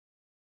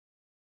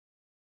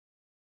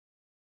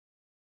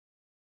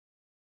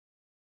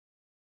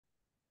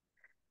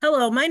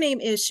Hello, my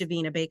name is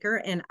Shavina Baker,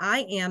 and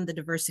I am the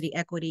Diversity,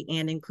 Equity,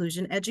 and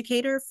Inclusion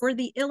Educator for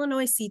the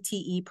Illinois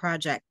CTE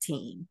Project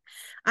team.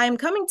 I am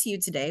coming to you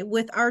today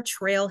with our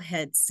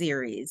Trailhead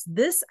series.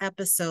 This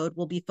episode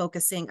will be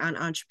focusing on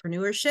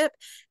entrepreneurship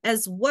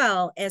as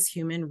well as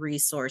human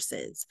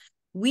resources.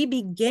 We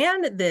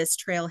began this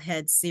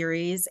Trailhead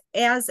series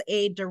as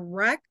a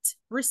direct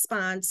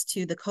response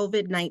to the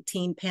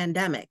COVID-19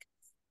 pandemic.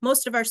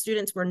 Most of our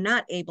students were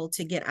not able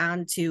to get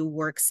onto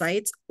work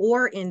sites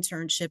or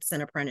internships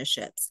and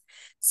apprenticeships.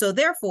 So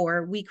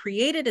therefore, we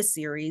created a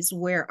series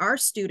where our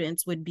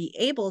students would be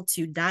able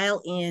to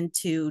dial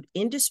into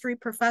industry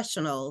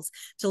professionals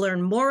to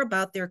learn more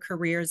about their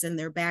careers and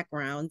their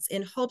backgrounds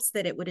in hopes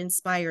that it would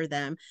inspire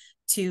them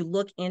to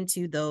look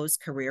into those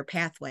career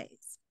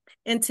pathways.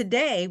 And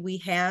today we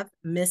have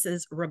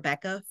Mrs.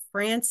 Rebecca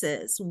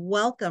Francis.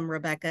 Welcome,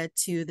 Rebecca,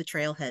 to the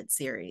Trailhead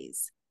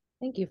series.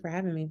 Thank you for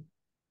having me.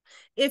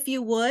 If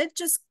you would,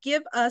 just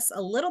give us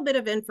a little bit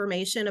of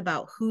information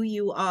about who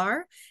you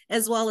are,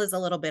 as well as a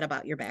little bit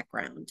about your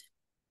background.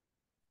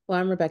 Well,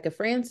 I'm Rebecca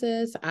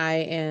Francis. I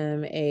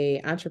am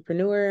an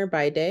entrepreneur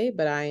by day,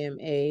 but I am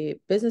a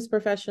business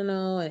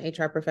professional, an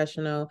HR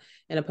professional,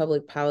 and a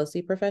public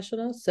policy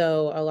professional.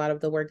 So a lot of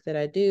the work that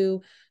I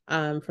do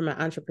from my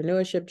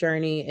entrepreneurship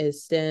journey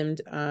is stemmed,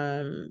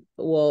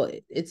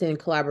 it's in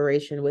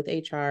collaboration with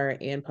HR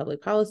and public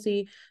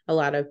policy. A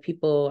lot of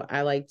people,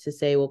 I like to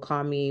say, will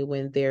call me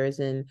when there's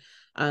an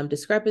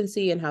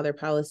discrepancy in how their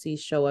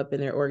policies show up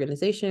in their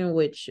organization,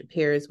 which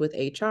pairs with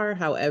HR,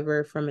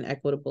 however, from an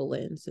equitable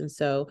lens. And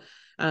so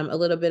a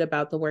little bit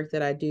about the work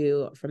that I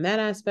do from that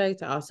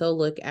aspect. I also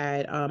look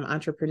at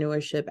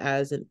entrepreneurship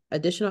as an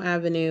additional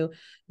avenue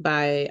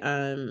by,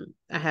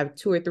 I have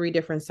 2 or 3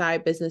 different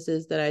side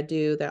businesses that I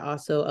do that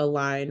also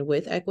align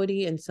with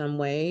equity in some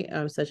way,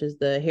 such as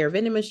the hair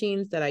vending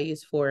machines that I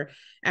use for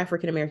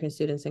African-American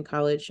students in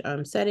college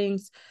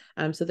settings.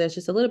 So that's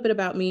just a little bit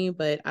about me,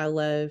 but I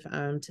love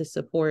to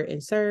support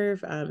and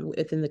serve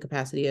within the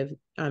capacity of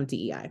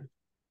DEI.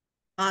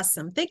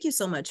 Awesome. Thank you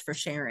so much for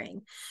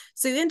sharing.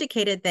 So you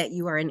indicated that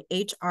you are an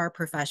HR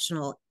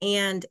professional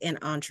and an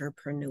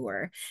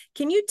entrepreneur.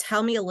 Can you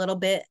tell me a little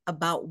bit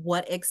about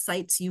what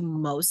excites you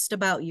most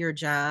about your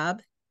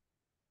job?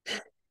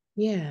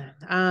 Yeah.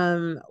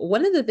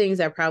 One of the things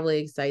that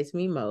probably excites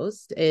me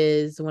most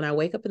is when I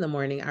wake up in the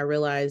morning, I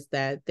realize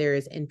that there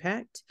is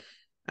impact.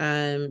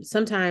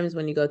 Sometimes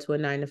when you go to a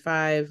 9 to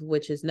 5,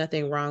 which is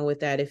nothing wrong with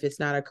that if it's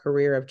not a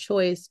career of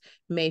choice,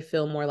 may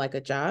feel more like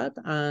a job.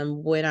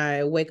 When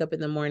I wake up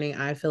in the morning,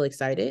 I feel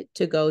excited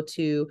to go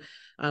to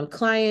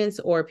clients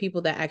or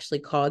people that actually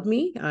called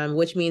me,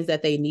 which means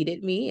that they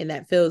needed me. And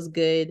that feels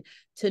good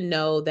to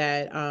know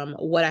that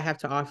what I have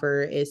to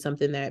offer is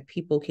something that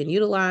people can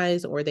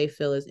utilize or they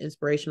feel is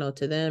inspirational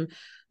to them.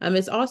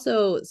 It's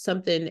also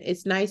something,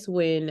 it's nice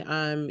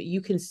when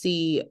you can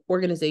see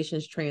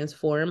organizations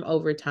transform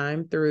over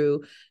time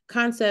through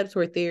concepts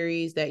or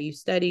theories that you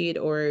studied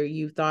or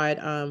you thought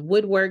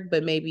would work,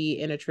 but maybe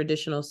in a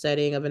traditional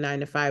setting of a 9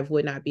 to 5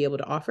 would not be able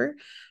to offer.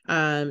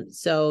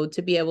 So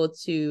to be able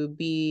to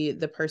be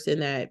the person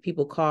that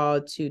people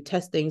call to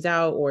test things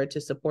out or to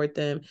support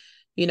them,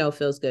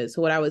 feels good.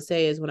 So what I would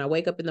say is when I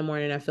wake up in the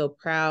morning, I feel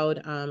proud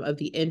of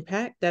the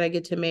impact that I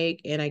get to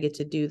make, and I get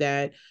to do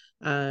that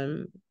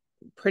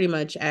pretty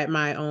much at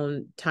my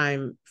own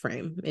time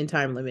frame and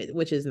time limit,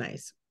 which is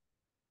nice.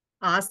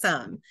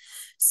 Awesome.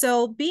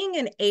 So, being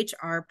an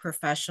HR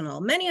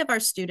professional, many of our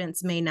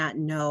students may not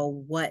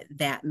know what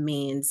that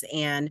means,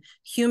 and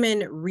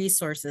human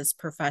resources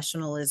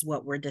professional is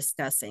what we're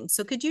discussing.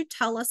 So, could you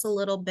tell us a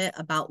little bit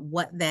about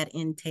what that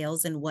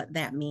entails and what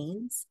that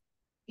means?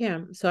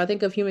 Yeah. So I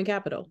think of human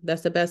capital.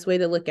 That's the best way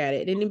to look at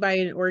it.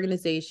 Anybody in an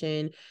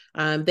organization,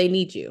 they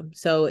need you.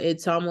 So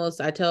it's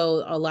almost, I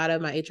tell a lot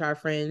of my HR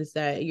friends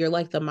that you're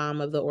like the mom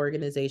of the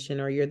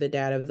organization or you're the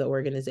dad of the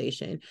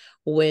organization.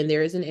 When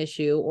there is an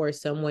issue or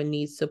someone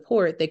needs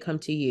support, they come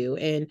to you.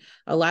 And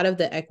a lot of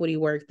the equity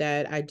work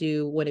that I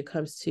do when it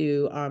comes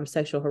to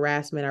sexual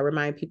harassment, I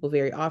remind people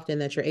very often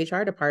that your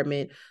HR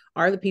department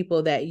are the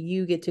people that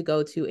you get to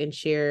go to and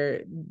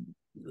share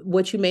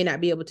what you may not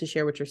be able to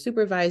share with your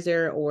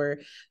supervisor, or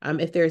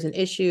if there's an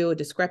issue, a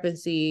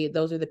discrepancy,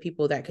 those are the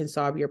people that can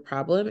solve your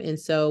problem. And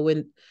so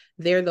when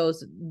they're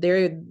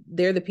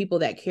the people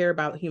that care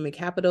about human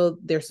capital,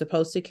 they're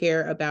supposed to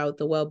care about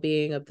the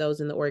well-being of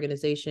those in the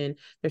organization.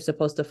 They're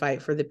supposed to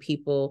fight for the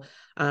people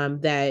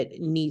that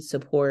need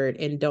support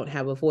and don't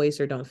have a voice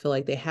or don't feel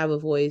like they have a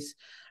voice.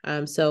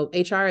 So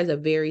HR is a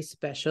very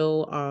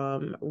special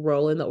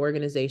role in the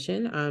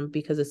organization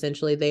because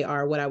essentially they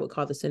are what I would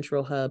call the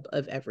central hub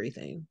of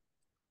everything.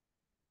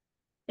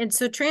 And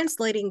so,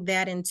 translating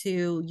that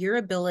into your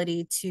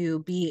ability to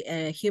be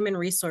a human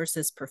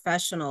resources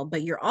professional,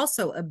 but you're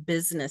also a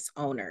business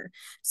owner.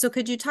 So,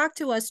 could you talk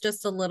to us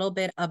just a little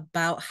bit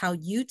about how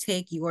you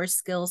take your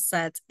skill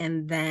sets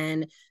and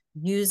then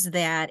use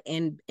that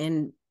and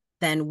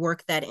then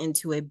work that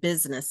into a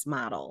business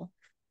model?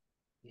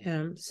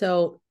 Yeah.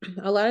 So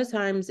a lot of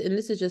times, and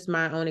this is just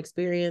my own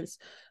experience,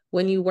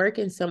 when you work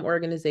in some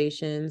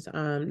organizations,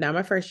 not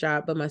my first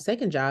job, but my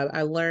second job,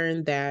 I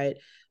learned that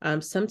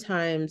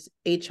sometimes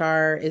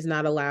HR is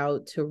not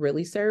allowed to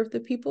really serve the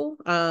people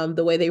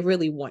the way they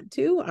really want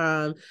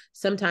to.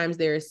 Sometimes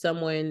there is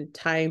someone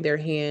tying their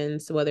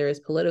hands, whether it's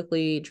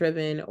politically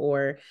driven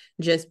or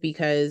just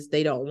because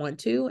they don't want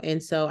to.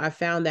 And so I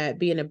found that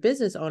being a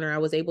business owner, I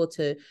was able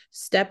to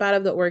step out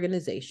of the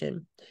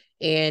organization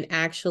and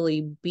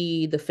actually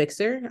be the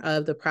fixer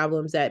of the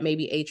problems that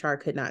maybe HR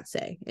could not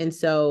say. And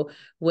so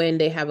when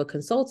they have a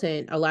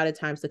consultant, a lot of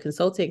times the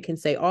consultant can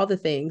say all the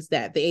things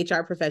that the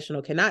HR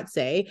professional cannot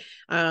say,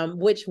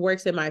 which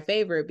works in my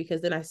favor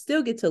because then I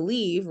still get to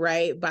leave,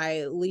 right?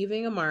 By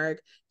leaving a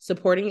mark,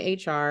 supporting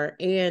HR,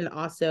 and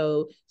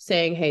also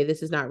saying, hey,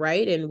 this is not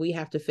right. And we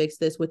have to fix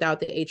this without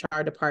the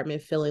HR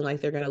department feeling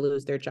like they're going to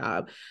lose their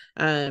job.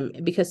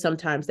 Because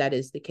sometimes that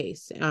is the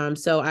case.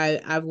 So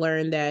I've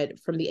learned that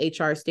from the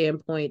HR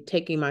standpoint,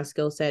 taking my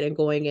skill set and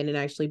going in and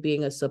actually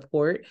being a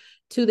support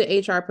to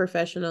the HR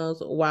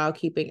professionals while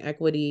keeping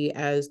equity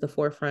as the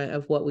forefront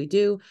of what we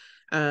do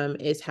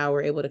is how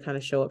we're able to kind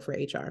of show up for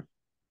HR.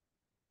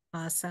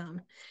 Awesome.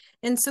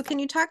 And so can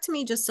you talk to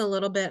me just a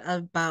little bit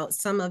about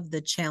some of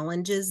the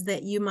challenges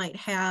that you might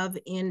have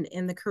in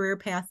the career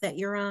path that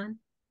you're on?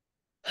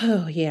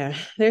 Oh yeah,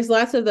 there's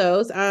lots of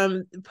those.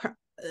 One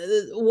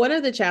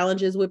of the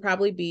challenges would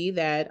probably be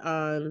that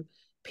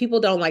people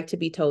don't like to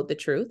be told the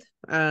truth.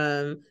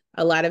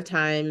 A lot of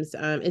times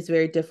it's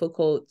very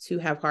difficult to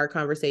have hard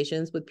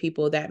conversations with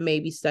people that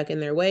may be stuck in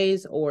their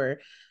ways or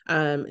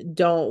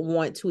don't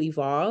want to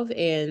evolve,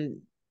 and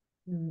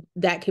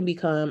that can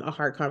become a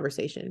hard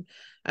conversation.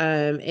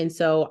 And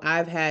so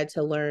I've had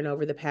to learn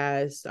over the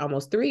past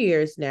almost 3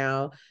 years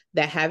now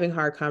that having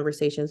hard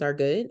conversations are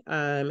good.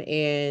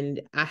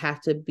 And I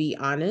have to be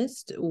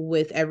honest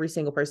with every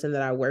single person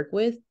that I work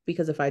with,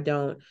 because if I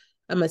don't,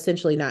 I'm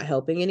essentially not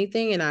helping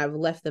anything. And I've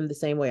left them the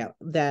same way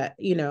that,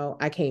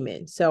 I came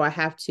in. So I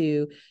have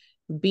to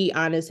be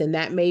honest. And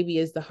that maybe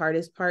is the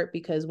hardest part,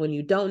 because when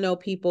you don't know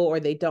people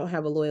or they don't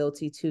have a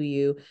loyalty to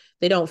you,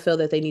 they don't feel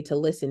that they need to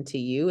listen to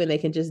you and they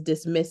can just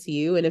dismiss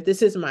you. And if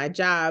this is my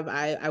job,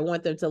 I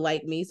want them to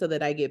like me so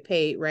that I get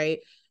paid, right?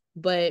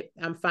 But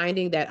I'm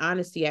finding that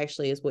honesty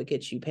actually is what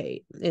gets you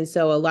paid. And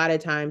so a lot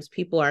of times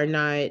people are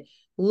not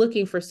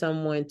looking for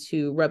someone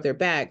to rub their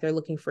back. They're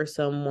looking for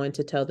someone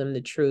to tell them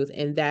the truth.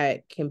 And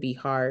that can be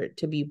hard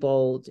to be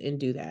bold and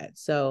do that.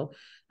 So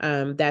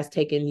that's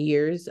taken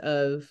years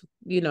of,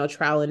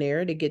 trial and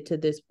error to get to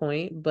this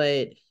point.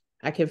 But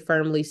I can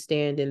firmly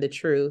stand in the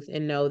truth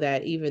and know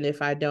that even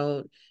if I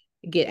don't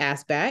get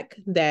asked back,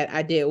 that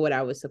I did what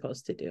I was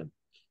supposed to do.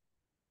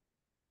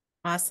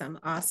 Awesome.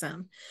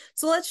 Awesome.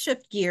 So let's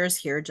shift gears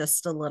here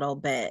just a little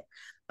bit.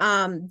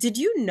 Did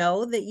you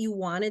know that you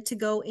wanted to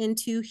go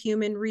into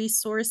human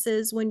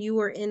resources when you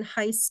were in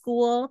high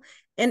school?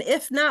 And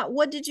if not,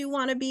 what did you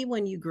want to be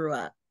when you grew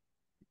up?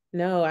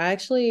 No, I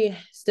actually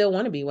still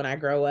want to be, when I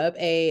grow up,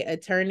 a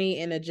attorney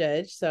and a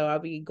judge. So I'll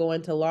be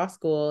going to law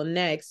school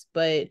next.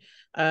 But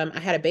I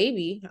had a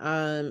baby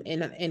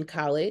in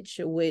college,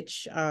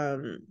 which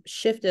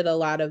shifted a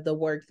lot of the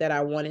work that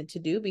I wanted to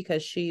do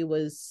because she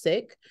was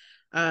sick.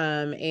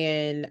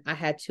 And I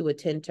had to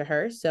attend to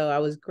her. So I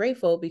was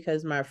grateful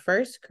because my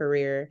first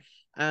career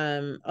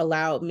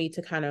allowed me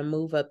to kind of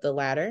move up the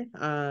ladder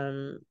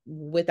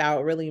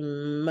without really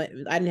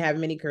I didn't have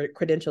many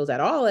credentials at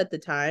all at the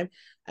time.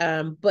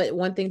 But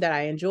one thing that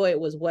I enjoyed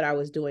was what I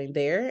was doing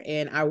there,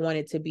 and I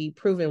wanted to be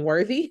proven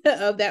worthy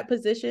of that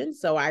position.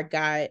 So I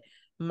got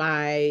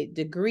my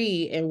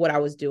degree in what I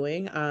was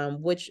doing,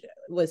 which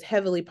was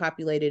heavily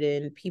populated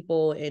in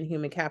people and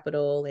human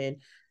capital and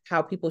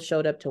how people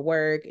showed up to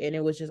work. And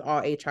it was just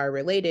all HR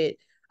related,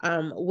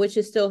 which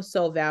is still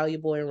so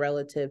valuable and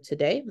relative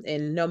today.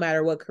 And no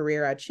matter what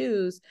career I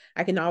choose,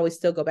 I can always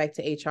still go back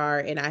to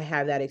HR and I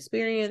have that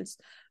experience.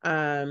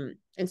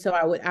 And so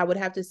I would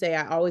have to say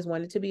I always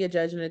wanted to be a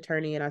judge and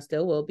attorney, and I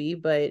still will be.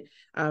 But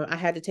I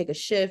had to take a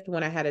shift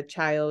when I had a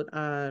child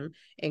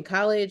in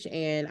college,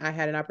 and I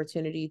had an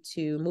opportunity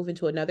to move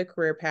into another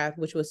career path,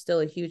 which was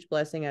still a huge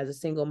blessing as a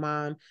single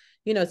mom.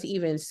 To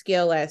even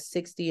scale at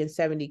 60 and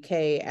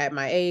 70K at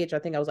my age. I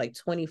think I was like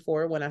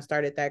 24 when I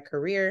started that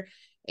career.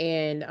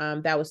 And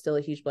that was still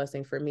a huge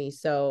blessing for me.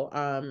 So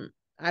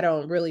I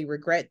don't really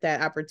regret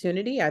that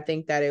opportunity. I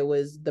think that it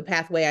was the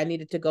pathway I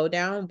needed to go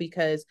down,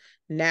 because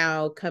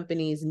now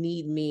companies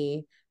need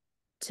me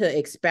to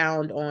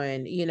expound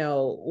on,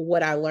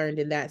 what I learned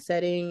in that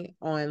setting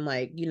on,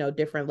 like,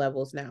 different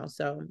levels now.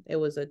 So it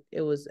was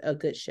a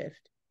good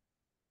shift.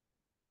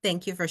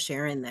 Thank you for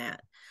sharing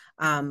that.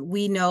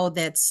 We know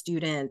that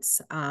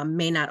students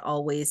may not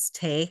always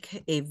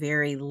take a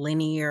very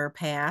linear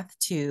path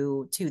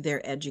to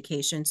their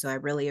education. So I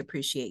really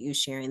appreciate you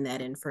sharing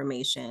that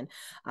information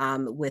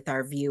with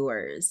our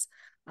viewers.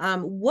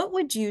 What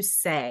would you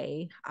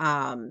say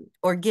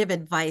or give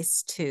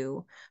advice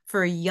to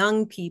for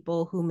young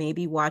people who may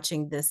be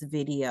watching this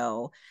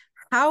video?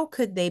 How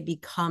could they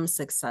become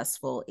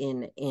successful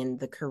in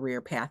the career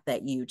path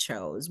that you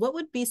chose? What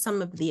would be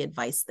some of the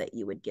advice that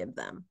you would give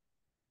them?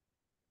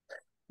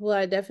 Well,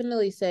 I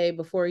definitely say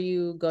before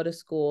you go to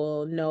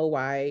school, know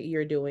why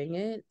you're doing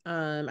it.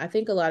 I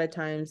think a lot of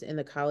times in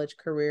the college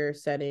career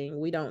setting,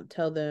 we don't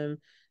tell them,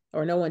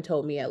 or no one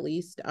told me at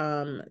least,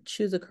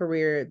 choose a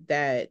career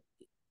that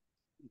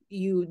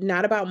you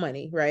not about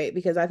money, right?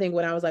 Because I think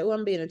when I was like, well,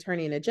 I'm being an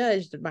attorney and a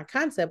judge, my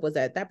concept was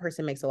that that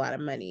person makes a lot of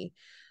money.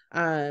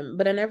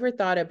 But I never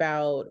thought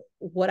about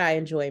what I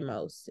enjoy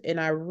most. And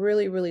I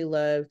really, really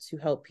love to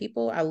help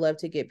people. I love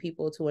to get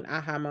people to an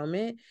aha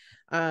moment.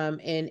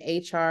 And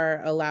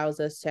HR allows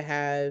us to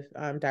have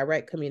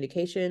direct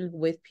communication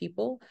with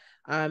people.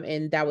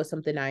 And that was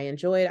something I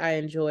enjoyed. I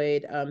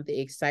enjoyed the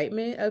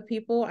excitement of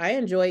people. I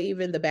enjoy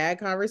even the bad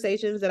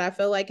conversations that I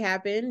feel like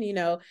happen,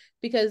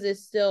 because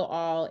it's still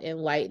all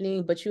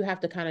enlightening, but you have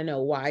to kind of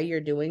know why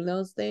you're doing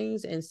those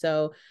things. And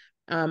so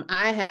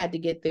I had to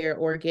get there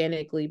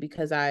organically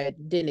because I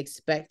didn't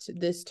expect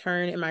this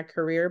turn in my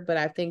career. But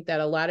I think that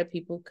a lot of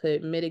people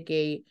could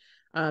mitigate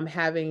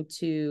having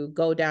to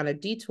go down a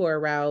detour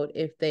route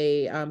if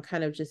they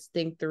kind of just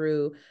think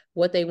through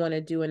what they want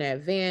to do in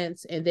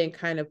advance and then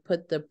kind of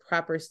put the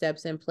proper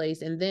steps in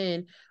place and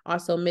then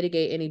also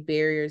mitigate any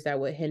barriers that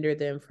would hinder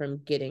them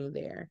from getting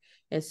there.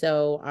 And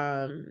so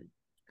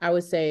I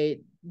would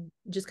say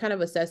just kind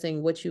of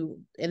assessing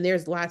and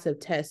there's lots of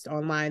tests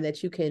online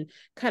that you can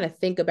kind of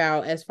think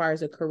about as far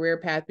as a career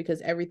path,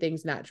 because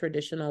everything's not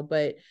traditional,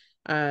 but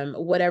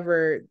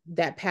whatever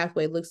that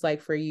pathway looks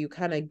like for you,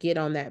 kind of get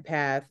on that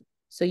path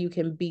so you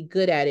can be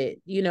good at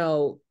it,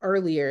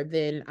 earlier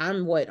than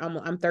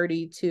I'm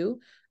 32.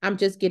 I'm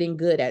just getting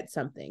good at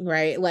something,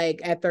 right?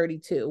 Like at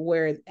 32,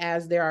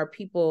 whereas there are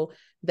people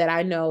that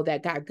I know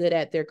that got good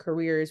at their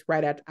careers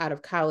right out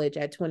of college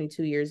at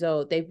 22 years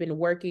old. They've been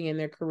working in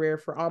their career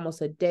for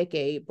almost a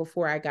decade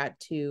before I got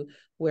to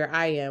where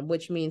I am,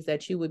 which means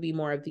that you would be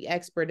more of the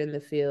expert in the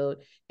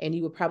field and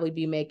you would probably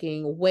be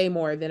making way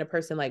more than a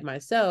person like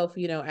myself,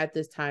 at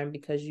this time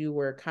because you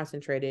were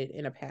concentrated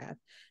in a path.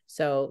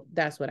 So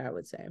that's what I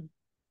would say.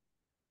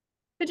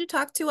 Could you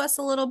talk to us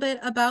a little bit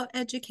about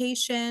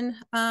education,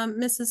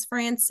 Mrs.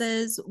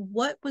 Francis?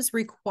 What was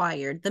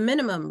required, the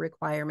minimum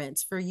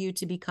requirements for you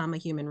to become a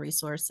human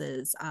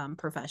resources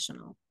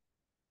professional?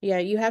 Yeah,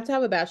 you have to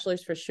have a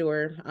bachelor's for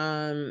sure.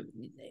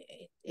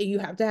 You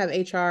have to have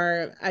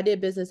HR. I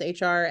did business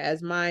HR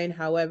as mine.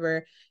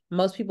 However,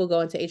 most people go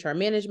into HR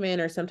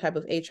management or some type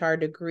of HR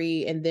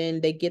degree and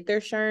then they get their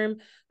SHRM.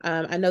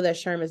 I know that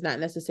SHRM is not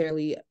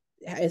necessarily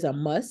is a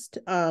must,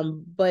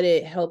 but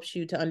it helps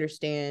you to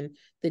understand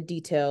the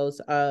details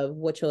of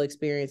what you'll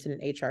experience in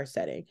an HR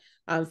setting.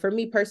 For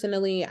me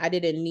personally, I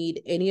didn't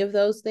need any of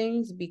those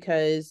things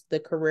because the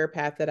career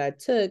path that I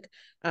took,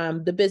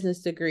 the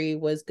business degree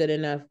was good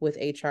enough with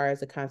HR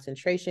as a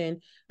concentration.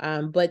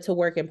 But to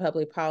work in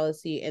public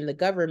policy and the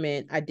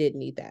government, I did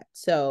need that.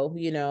 So,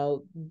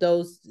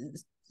 those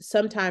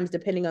sometimes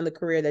depending on the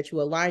career that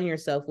you align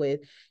yourself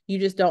with, you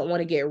just don't want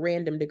to get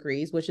random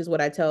degrees, which is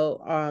what I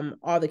tell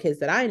all the kids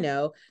that I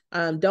know.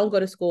 Don't go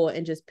to school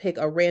and just pick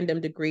a random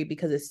degree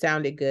because it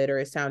sounded good or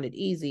it sounded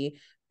easy.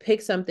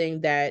 Pick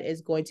something that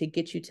is going to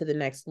get you to the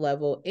next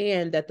level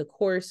and that the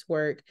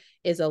coursework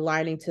is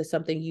aligning to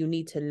something you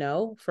need to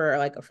know for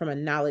like from a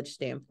knowledge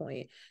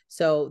standpoint.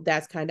 So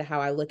that's kind of how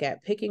I look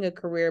at picking a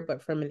career.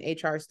 But from an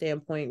HR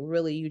standpoint,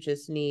 really you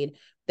just need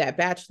that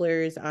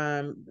bachelor's,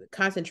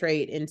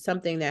 concentrate in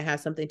something that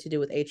has something to do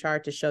with HR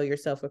to show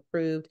yourself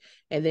approved.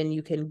 And then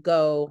you can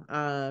go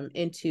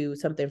into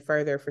something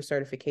further for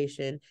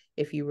certification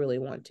if you really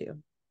want to.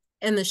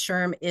 And the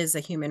SHRM is a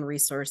human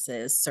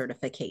resources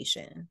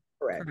certification.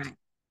 Correct. Correct.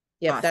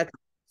 Yep, Awesome. that's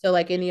so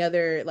like any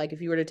other, like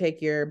if you were to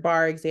take your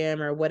bar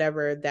exam or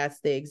whatever,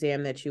 that's the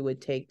exam that you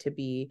would take to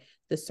be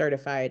the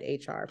certified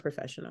HR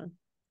professional.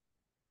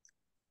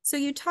 So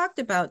you talked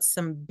about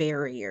some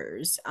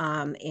barriers,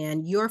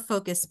 and your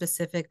focus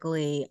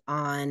specifically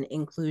on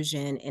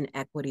inclusion and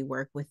equity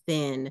work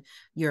within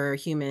your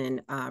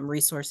human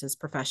resources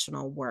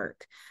professional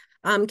work.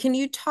 Can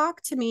you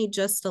talk to me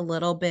just a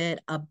little bit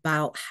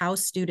about how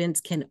students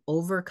can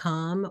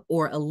overcome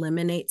or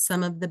eliminate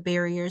some of the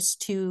barriers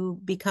to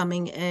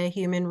becoming a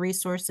human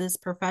resources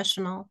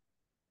professional?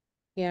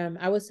 Yeah,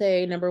 I would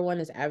say number one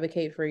is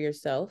advocate for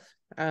yourself.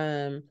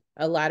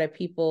 A lot of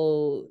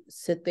people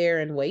sit there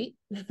and wait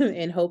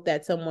and hope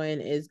that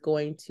someone is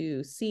going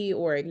to see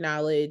or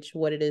acknowledge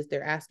what it is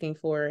they're asking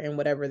for and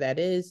whatever that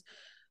is.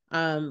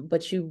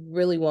 But you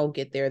really won't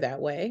get there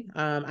that way.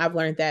 I've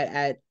learned that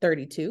at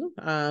 32,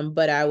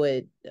 but I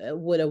would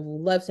have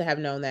loved to have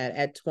known that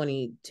at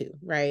 22,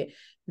 right?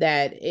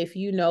 That if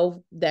you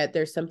know that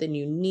there's something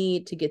you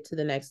need to get to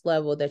the next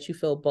level, that you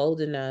feel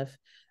bold enough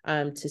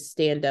to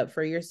stand up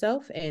for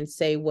yourself and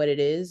say what it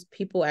is,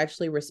 people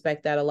actually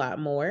respect that a lot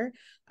more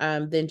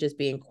than just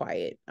being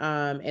quiet.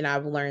 And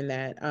I've learned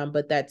that,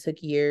 but that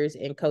took years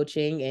in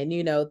coaching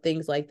and,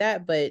 things like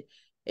that. But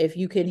if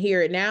you can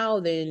hear it now,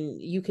 then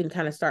you can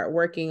kind of start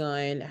working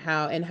on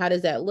how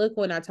does that look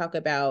when I talk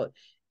about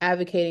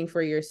advocating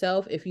for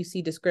yourself. If you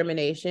see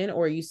discrimination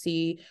or you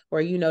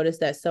notice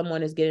that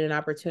someone is getting an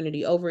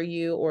opportunity over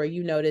you, or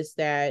you notice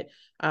that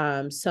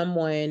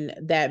someone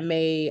that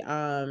may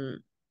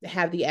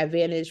have the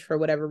advantage for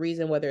whatever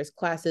reason, whether it's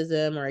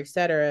classism or et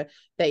cetera,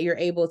 that you're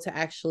able to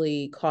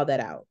actually call that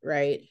out,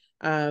 right?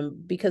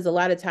 Because a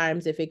lot of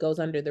times if it goes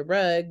under the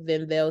rug,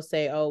 then they'll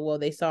say, oh, well,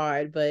 they saw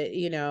it, but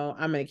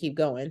I'm going to keep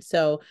going.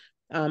 So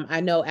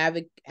I know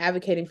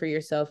advocating for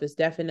yourself is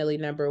definitely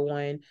number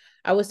one.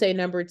 I would say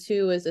number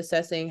two is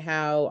assessing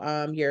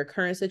how your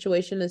current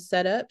situation is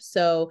set up.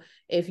 So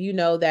if you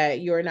know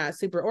that you're not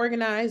super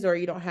organized, or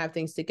you don't have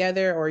things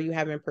together, or you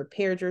haven't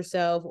prepared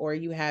yourself, or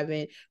you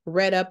haven't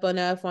read up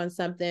enough on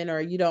something, or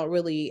you don't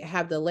really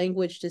have the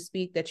language to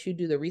speak, that you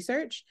do the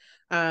research.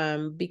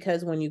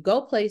 Because when you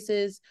go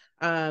places,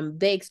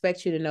 they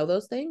expect you to know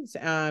those things.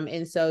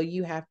 And so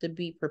you have to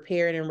be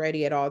prepared and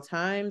ready at all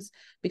times,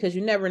 because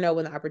you never know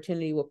when the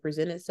opportunity will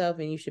present itself,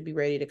 and you should be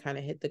ready to kind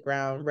of hit the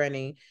ground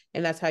running.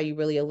 And that's how you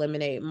really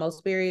eliminate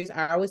most barriers.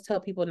 I always tell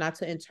people not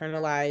to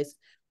internalize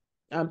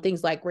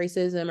things like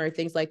racism or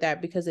things like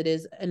that, because it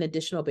is an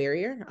additional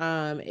barrier.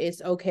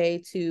 It's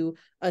okay to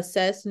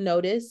assess,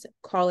 notice,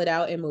 call it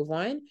out, and move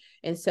on.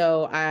 And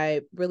so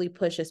I really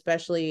push,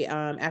 especially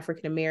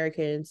African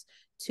Americans,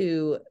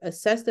 to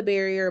assess the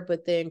barrier,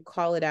 but then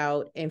call it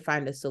out and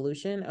find a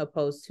solution,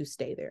 opposed to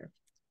stay there.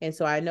 And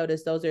so I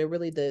noticed those are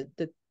really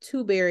the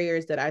two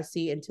barriers that I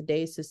see in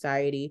today's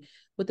society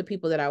with the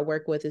people that I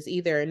work with, is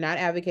either not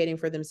advocating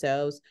for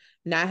themselves,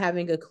 not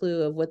having a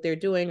clue of what they're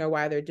doing or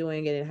why they're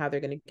doing it and how they're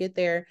going to get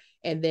there.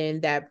 And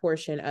then that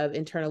portion of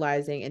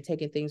internalizing and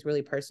taking things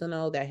really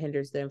personal that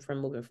hinders them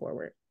from moving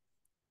forward.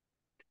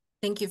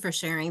 Thank you for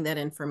sharing that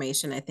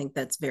information. I think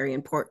that's very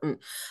important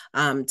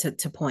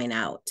to point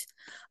out.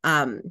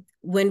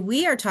 When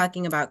we are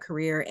talking about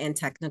career and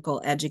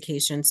technical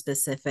education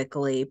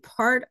specifically,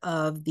 part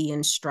of the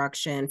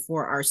instruction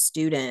for our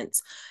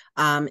students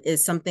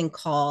is something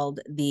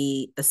called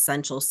the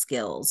essential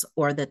skills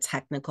or the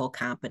technical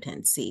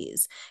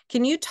competencies.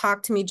 Can you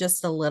talk to me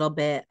just a little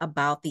bit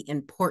about the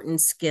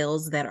important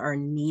skills that are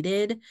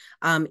needed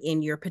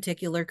in your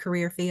particular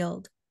career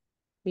field?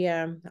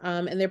 Yeah.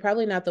 And they're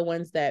probably not the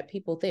ones that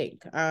people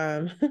think.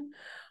 I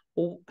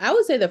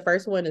would say the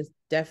first one is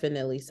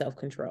definitely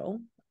self-control.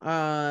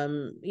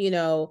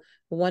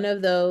 One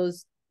of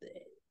those,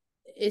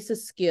 it's a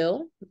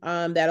skill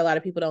that a lot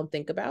of people don't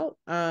think about.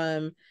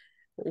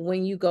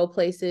 When you go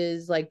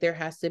places, like, there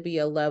has to be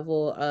a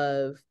level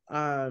of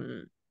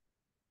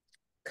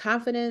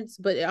confidence,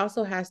 but it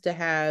also has to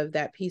have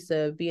that piece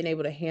of being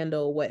able to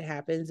handle what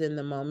happens in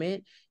the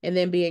moment, and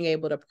then being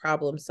able to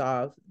problem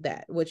solve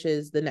that, which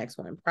is the next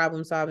one.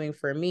 Problem solving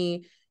for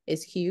me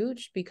is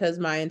huge, because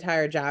my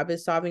entire job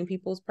is solving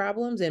people's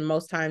problems, and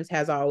most times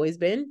has always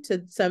been,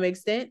 to some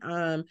extent.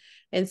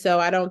 And so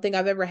I don't think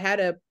I've ever had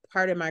a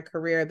part of my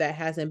career that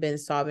hasn't been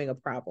solving a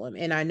problem.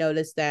 And I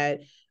noticed that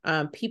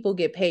people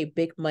get paid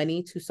big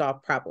money to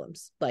solve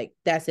problems. Like,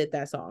 that's it,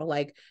 that's all.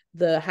 Like,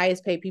 the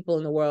highest paid people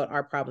in the world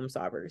are problem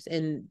solvers.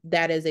 And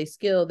that is a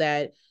skill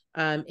that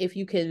if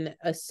you can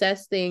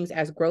assess things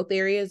as growth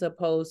areas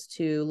opposed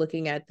to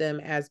looking at them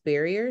as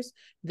barriers,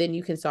 then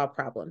you can solve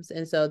problems.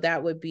 And so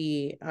that would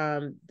be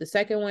the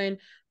second one.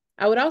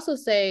 I would also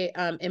say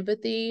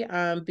empathy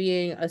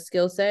being a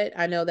skill set.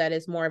 I know that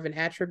is more of an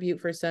attribute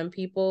for some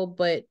people,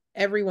 but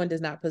everyone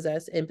does not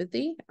possess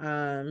empathy.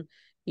 And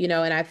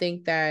I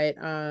think that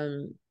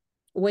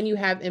when you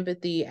have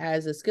empathy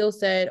as a skill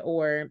set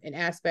or an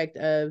aspect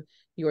of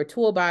your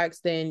toolbox,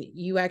 then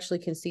you actually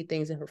can see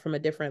things from a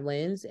different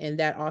lens. And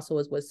that also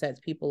is what sets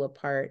people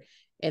apart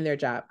in their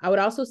job. I would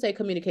also say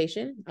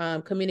communication.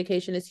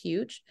 Communication is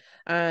huge.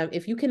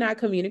 If you cannot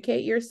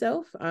communicate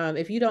yourself,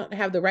 if you don't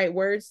have the right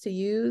words to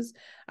use,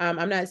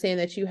 I'm not saying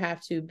that you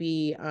have to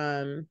be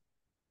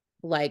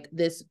like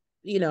this,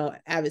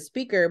 avid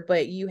speaker,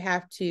 but you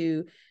have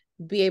to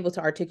be able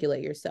to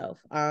articulate yourself.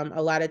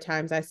 A lot of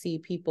times I see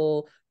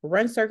people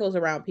run circles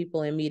around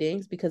people in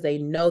meetings because they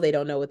know they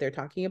don't know what they're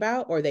talking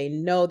about, or they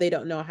know they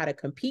don't know how to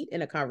compete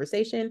in a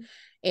conversation.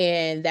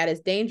 And that is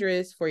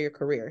dangerous for your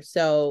career.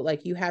 So,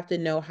 like, you have to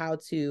know how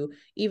to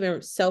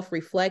even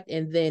self-reflect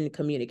and then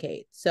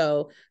communicate.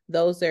 So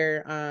those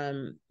are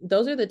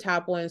the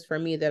top ones for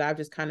me that I've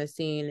just kind of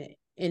seen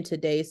in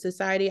today's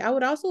society. I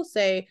would also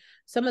say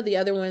some of the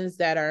other ones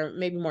that are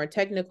maybe more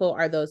technical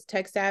are those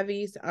tech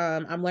savvies.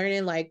 I'm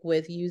learning, like,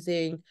 with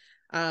using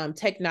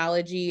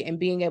technology and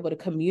being able to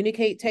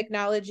communicate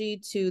technology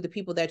to the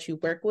people that you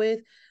work with,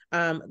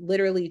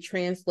 literally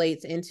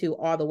translates into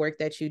all the work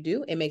that you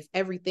do. It makes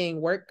everything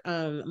work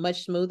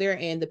much smoother.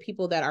 And the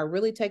people that are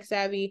really tech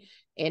savvy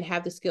and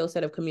have the skill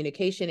set of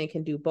communication and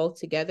can do both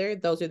together,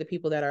 those are the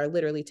people that are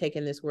literally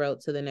taking this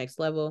world to the next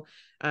level.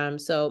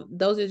 So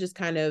those are just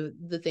kind of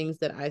the things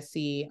that I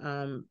see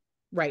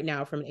right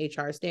now from an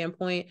HR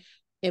standpoint: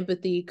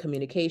 empathy,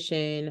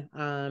 communication,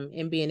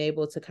 and being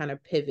able to kind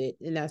of pivot.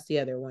 And that's the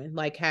other one,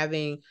 like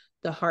having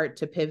the heart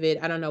to pivot.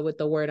 I don't know what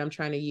the word I'm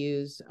trying to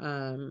use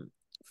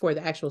for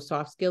the actual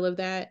soft skill of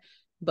that,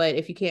 but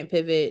if you can't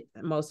pivot,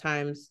 most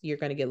times you're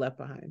going to get left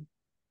behind.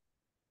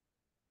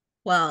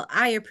 Well,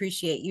 I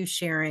appreciate you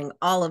sharing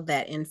all of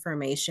that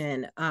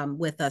information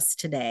with us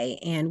today.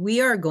 And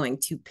we are going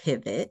to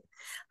pivot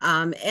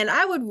And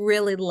I would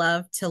really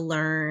love to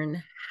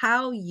learn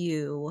how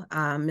you,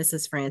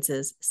 Mrs.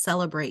 Francis,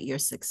 celebrate your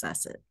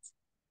successes.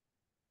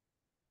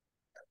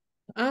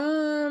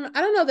 I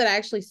don't know that I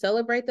actually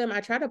celebrate them.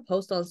 I try to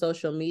post on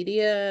social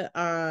media,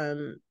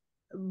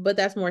 but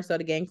that's more so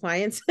to gain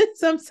clients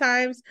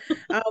sometimes.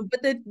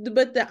 But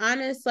the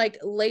honest, like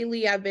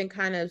lately, I've been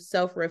kind of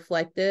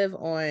self-reflective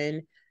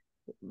on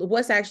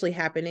what's actually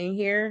happening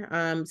here.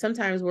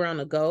 Sometimes we're on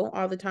the go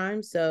all the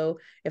time. So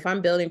if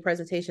I'm building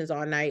presentations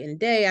all night and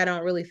day, I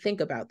don't really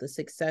think about the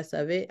success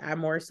of it. I'm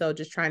more so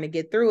just trying to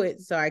get through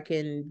it so I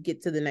can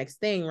get to the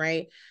next thing,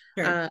 right?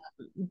 Sure.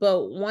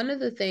 But one of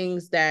the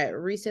things that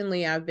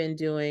recently I've been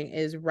doing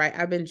is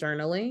I've been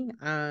journaling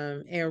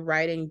and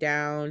writing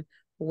down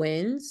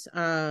wins.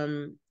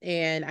 And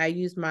I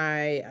use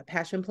my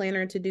passion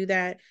planner to do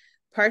that,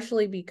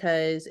 partially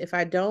because if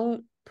I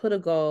don't put a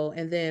goal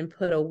and then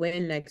put a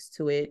win next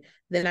to it,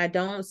 then I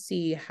don't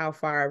see how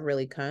far I've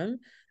really come.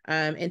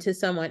 And to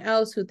someone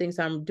else who thinks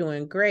I'm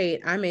doing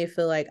great, I may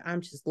feel like I'm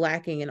just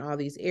lacking in all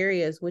these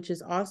areas, which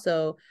is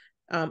also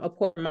a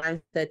poor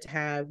mindset to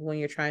have when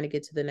you're trying to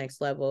get to the next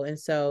level. And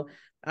so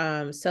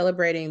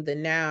celebrating the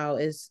now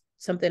is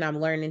something I'm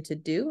learning to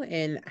do.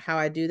 And how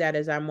I do that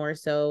is I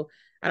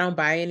don't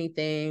buy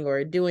anything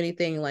or do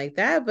anything like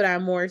that, but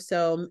I'm more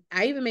so,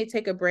 I even may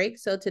take a break.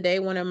 So today,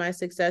 one of my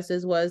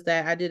successes was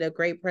that I did a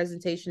great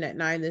presentation at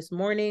 9 this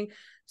morning.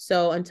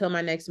 So until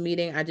my next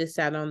meeting, I just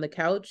sat on the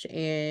couch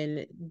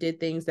and did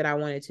things that I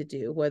wanted to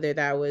do, whether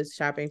that was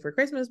shopping for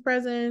Christmas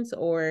presents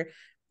or,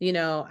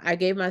 I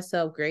gave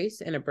myself grace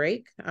and a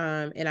break.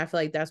 And I feel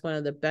like that's one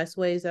of the best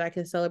ways that I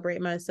can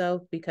celebrate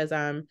myself, because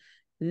I'm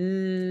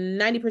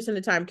 90% of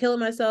the time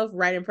killing myself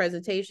writing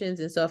presentations.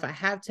 And so if I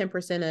have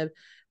 10% of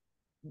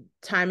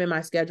time in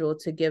my schedule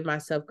to give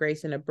myself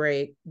grace and a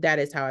break, that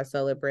is how I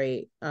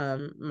celebrate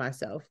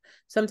myself.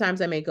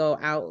 Sometimes I may go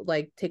out,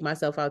 like take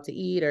myself out to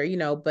eat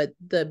or, but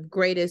the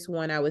greatest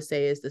one I would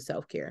say is the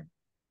self-care.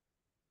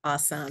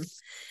 Awesome.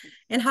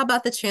 And how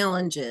about the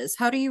challenges?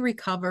 How do you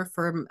recover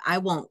from, I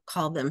won't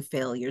call them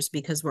failures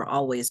because we're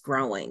always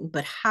growing,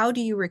 but how do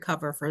you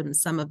recover from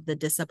some of the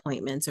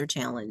disappointments or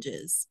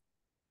challenges?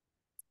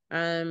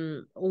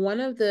 I'll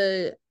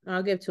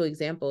give two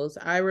examples.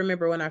 I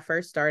remember when I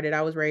first started,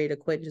 I was ready to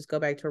quit and just go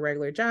back to a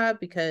regular job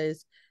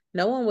because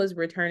no one was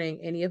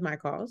returning any of my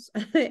calls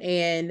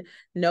and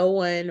no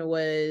one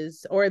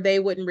was, or they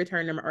wouldn't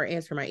return them or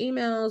answer my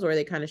emails, or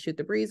they kind of shoot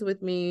the breeze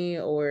with me,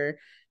 or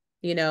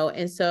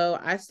and so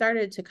I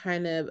started to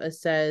kind of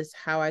assess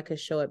how I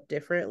could show up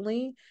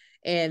differently.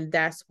 And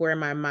that's where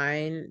my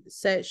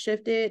mindset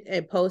shifted.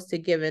 And opposed to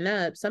giving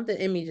up, something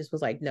in me just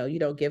was like, no, you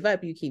don't give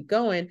up, you keep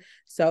going.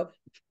 So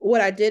what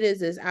I did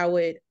is I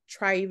would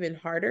try even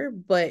harder,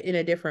 but in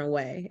a different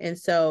way. And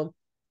so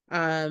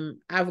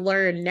I've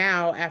learned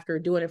now, after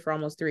doing it for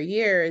almost 3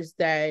 years,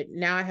 that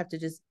now I have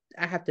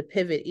to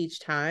pivot each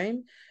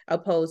time,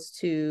 opposed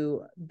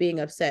to being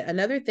upset.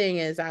 Another thing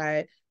is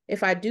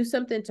if I do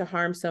something to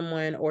harm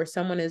someone, or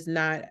someone is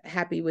not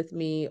happy with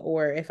me,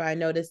 or if I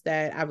notice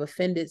that I've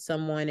offended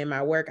someone in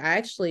my work, I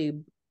actually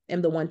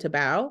am the one to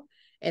bow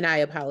and I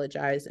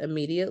apologize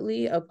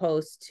immediately,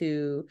 opposed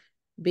to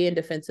being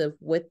defensive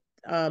with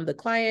the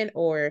client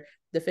or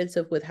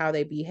defensive with how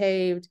they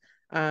behaved.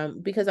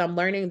 Because I'm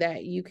learning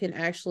that you can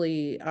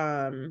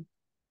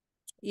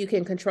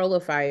control a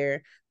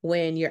fire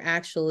when you're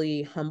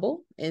actually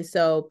humble. And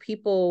so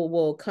people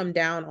will come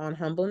down on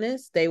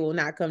humbleness. They will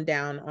not come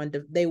down on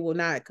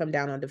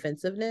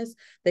defensiveness.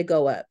 They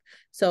go up.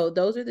 So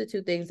those are the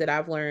two things that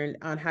I've learned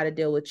on how to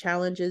deal with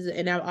challenges.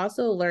 And I've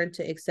also learned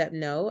to accept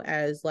no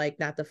as like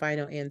not the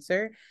final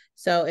answer.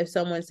 So if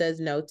someone says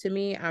no to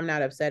me, I'm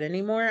not upset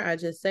anymore. I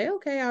just say,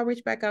 okay, I'll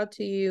reach back out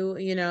to you,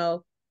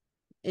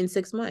 in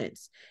 6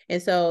 months.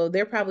 And so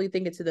they're probably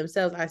thinking to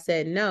themselves, I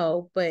said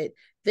no, but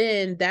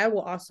then that will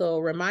also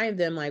remind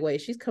them like,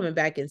 wait, she's coming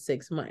back in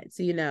 6 months,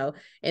 and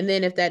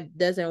then if that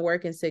doesn't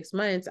work in 6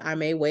 months, I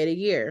may wait a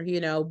year,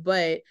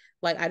 but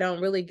like, I don't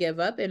really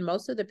give up. And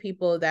most of the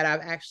people that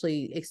I've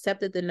actually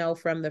accepted the no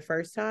from the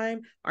first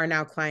time are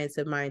now clients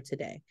of mine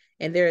today.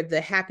 And they're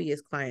the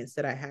happiest clients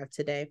that I have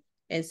today.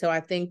 And so I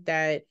think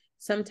that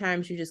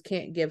sometimes you just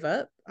can't give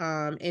up.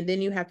 And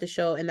then you have to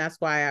show, and that's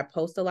why I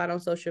post a lot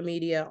on social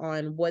media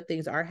on what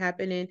things are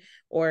happening,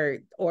 or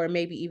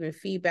maybe even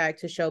feedback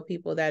to show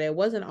people that it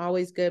wasn't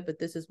always good, but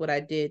this is what I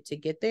did to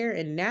get there.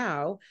 And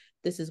now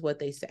this is what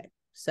they say.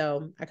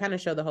 So I kind of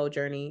show the whole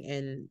journey,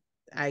 and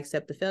I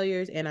accept the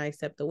failures and I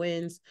accept the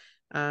wins.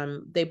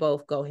 They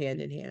both go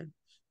hand in hand.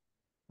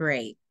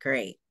 Great,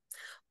 great.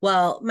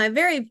 Well, my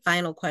very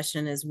final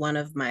question is one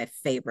of my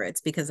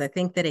favorites because I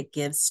think that it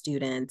gives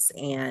students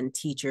and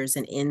teachers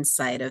an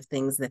insight of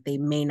things that they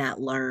may not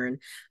learn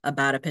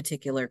about a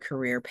particular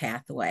career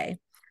pathway.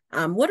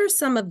 What are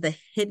some of the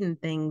hidden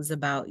things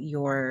about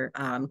your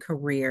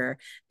career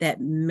that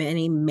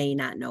many may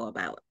not know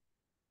about?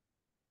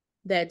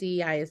 That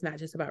DEI is not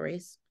just about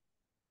race.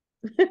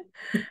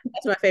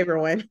 That's my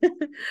favorite one.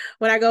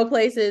 When I go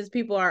places,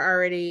 people are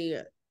already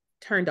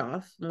turned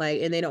off,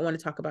 like, and they don't want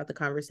to talk about the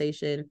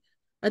conversation.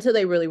 until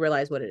they really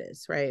realize what it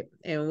is, right?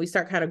 And we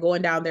start kind of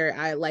going down there.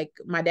 I like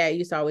my dad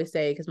used to always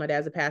say, because my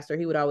dad's a pastor,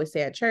 he would always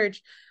say at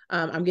church,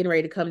 I'm getting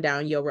ready to come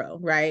down your road,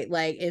 right?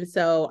 Like, and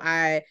so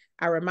I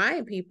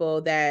remind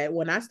people that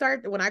when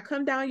I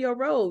come down your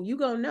road, you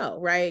gonna know,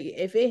 right?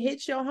 If it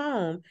hits your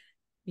home,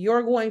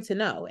 you're going to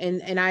know.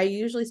 And I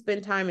usually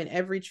spend time in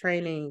every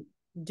training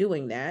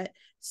doing that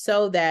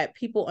so that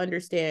people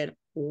understand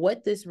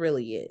what this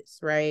really is,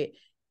 right?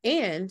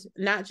 And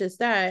not just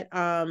that,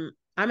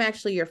 I'm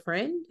actually your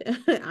friend.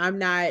 I'm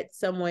not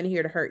someone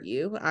here to hurt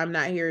you. I'm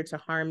not here to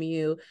harm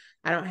you.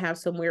 I don't have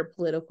some weird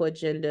political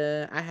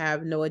agenda. I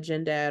have no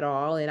agenda at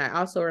all. And I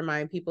also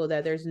remind people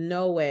that there's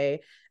no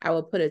way I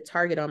will put a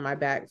target on my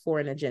back for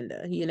an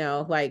agenda,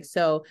 like,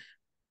 so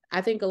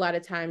I think a lot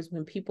of times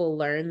when people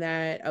learn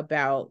that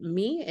about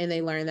me and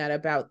they learn that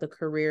about the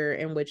career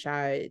in which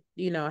I,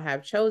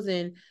 have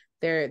chosen,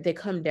 they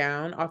come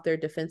down off their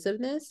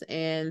defensiveness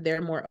and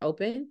they're more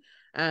open.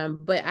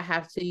 But I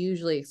have to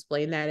usually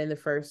explain that in the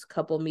first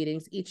couple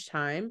meetings each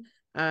time,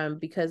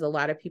 because a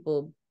lot of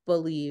people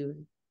believe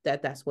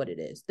that that's what it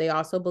is. They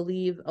also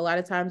believe a lot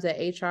of times that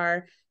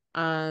HR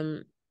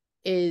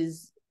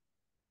is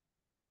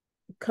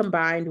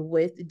combined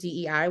with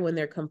DEI when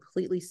they're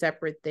completely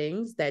separate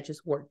things that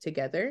just work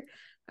together.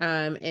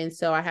 And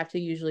so I have to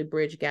usually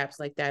bridge gaps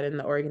like that in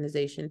the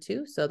organization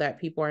too, so that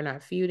people are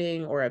not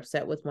feuding or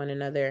upset with one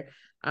another,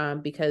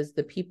 because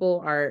the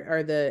people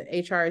are the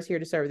HR is here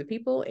to serve the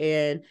people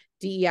and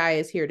DEI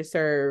is here to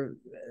serve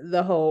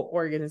the whole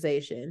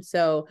organization.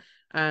 So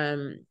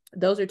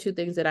those are two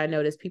things that I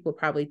notice people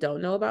probably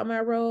don't know about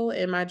my role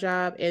and my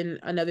job. And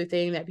another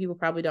thing that people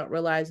probably don't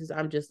realize is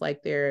I'm just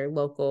like their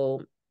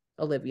local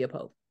Olivia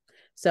Pope.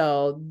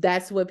 So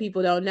that's what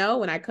people don't know.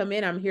 When I come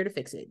in, I'm here to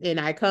fix it. And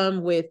I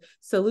come with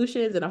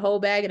solutions and a whole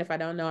bag. And if I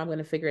don't know, I'm going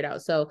to figure it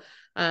out. So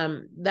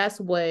that's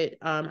what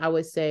I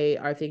would say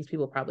are things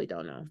people probably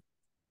don't know.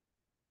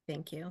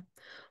 Thank you.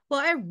 Well,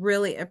 I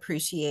really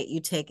appreciate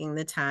you taking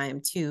the time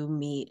to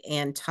meet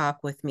and talk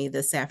with me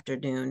this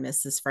afternoon,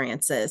 Mrs.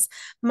 Francis.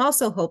 I'm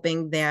also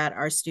hoping that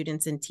our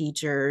students and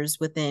teachers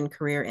within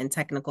career and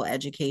technical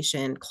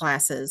education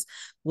classes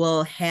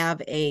will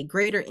have a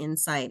greater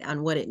insight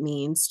on what it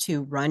means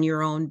to run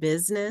your own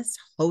business,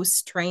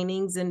 host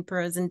trainings and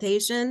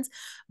presentations,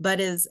 but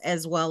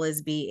as well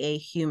as be a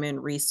human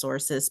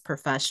resources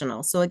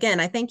professional. So again,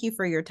 I thank you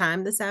for your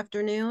time this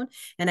afternoon,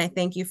 and I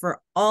thank you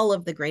for all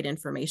of the great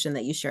information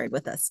that you shared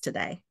with us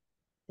today.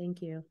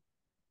 Thank you.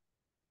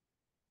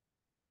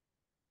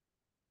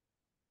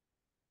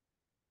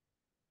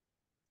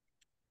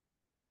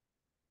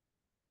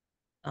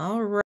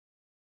 All right.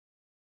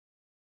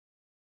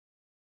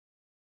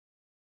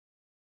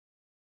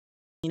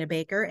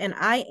 Baker, and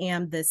I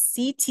am the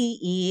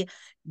CTE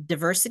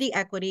Diversity,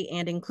 Equity,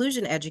 and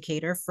Inclusion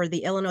Educator for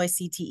the Illinois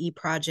CTE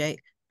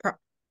Project.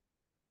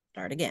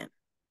 Start again.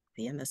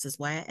 And this is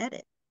why I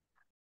edit.